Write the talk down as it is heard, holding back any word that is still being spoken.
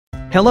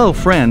Hello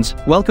friends,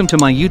 welcome to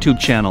my YouTube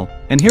channel,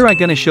 and here I'm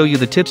gonna show you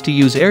the tips to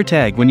use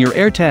AirTag when your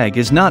AirTag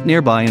is not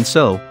nearby and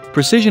so,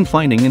 precision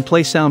finding and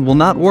play sound will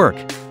not work.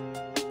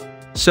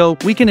 So,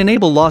 we can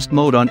enable lost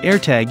mode on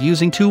AirTag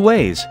using two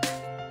ways.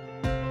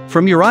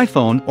 From your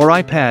iPhone or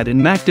iPad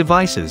and Mac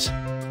devices.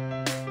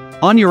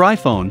 On your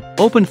iPhone,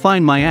 open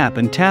Find My app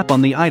and tap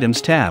on the Items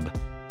tab.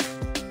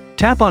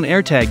 Tap on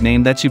AirTag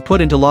name that you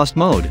put into lost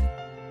mode.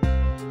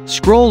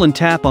 Scroll and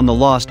tap on the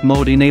lost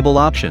mode enable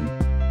option.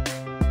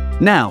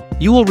 Now,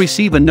 you will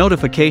receive a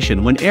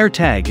notification when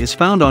AirTag is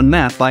found on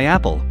Map by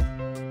Apple.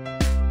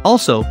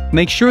 Also,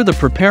 make sure the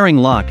preparing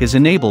lock is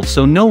enabled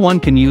so no one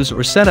can use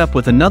or set up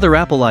with another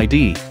Apple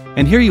ID,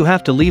 and here you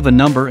have to leave a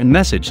number and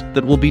message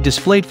that will be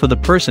displayed for the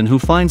person who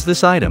finds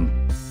this item.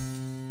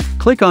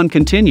 Click on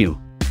Continue.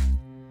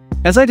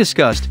 As I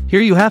discussed,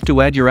 here you have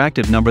to add your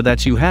active number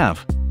that you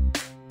have.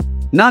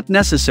 Not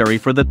necessary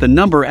for that the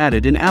number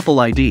added in Apple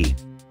ID.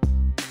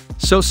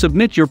 So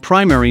submit your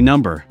primary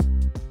number.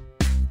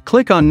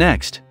 Click on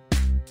Next.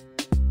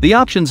 The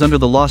options under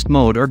the lost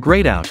mode are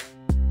grayed out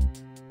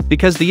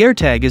because the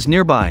AirTag is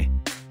nearby.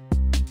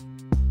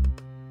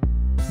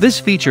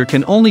 This feature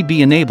can only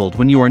be enabled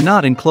when you are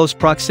not in close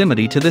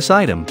proximity to this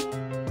item.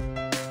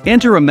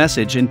 Enter a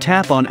message and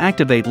tap on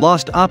Activate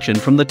Lost option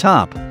from the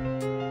top.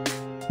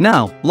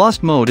 Now,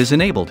 lost mode is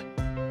enabled.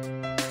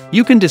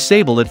 You can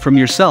disable it from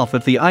yourself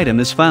if the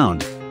item is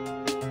found.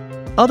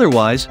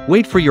 Otherwise,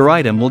 wait for your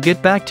item will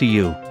get back to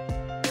you.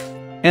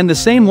 And the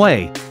same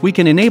way, we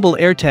can enable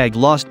AirTag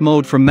Lost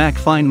Mode from Mac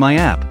Find My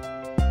app.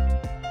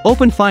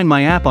 Open Find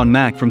My app on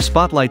Mac from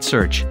Spotlight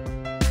Search.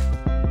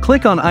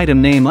 Click on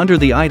Item Name under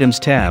the Items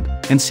tab,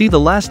 and see the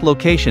last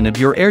location of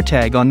your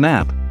AirTag on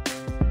Map.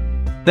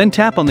 Then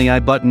tap on the I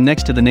button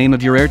next to the name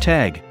of your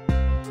AirTag.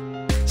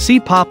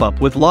 See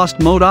pop-up with Lost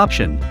Mode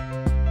option.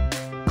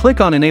 Click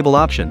on Enable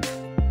option.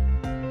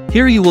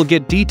 Here you will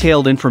get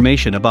detailed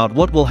information about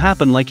what will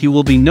happen, like you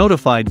will be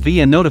notified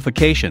via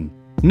notification.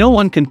 No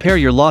one can pair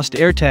your lost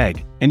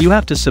AirTag, and you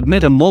have to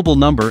submit a mobile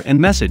number and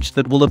message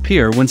that will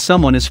appear when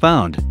someone is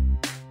found.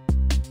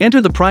 Enter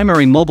the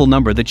primary mobile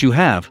number that you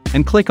have,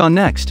 and click on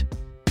Next.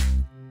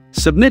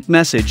 Submit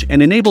message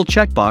and enable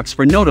checkbox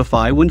for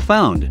notify when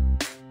found.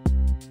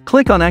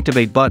 Click on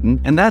Activate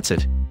button and that's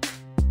it.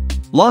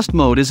 Lost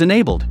mode is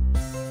enabled.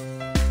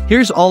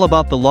 Here's all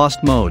about the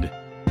lost mode.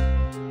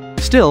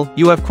 Still,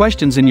 you have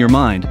questions in your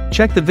mind,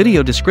 check the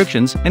video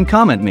descriptions and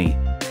comment me.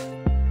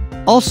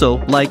 Also,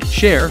 like,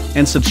 share,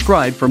 and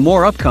subscribe for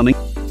more upcoming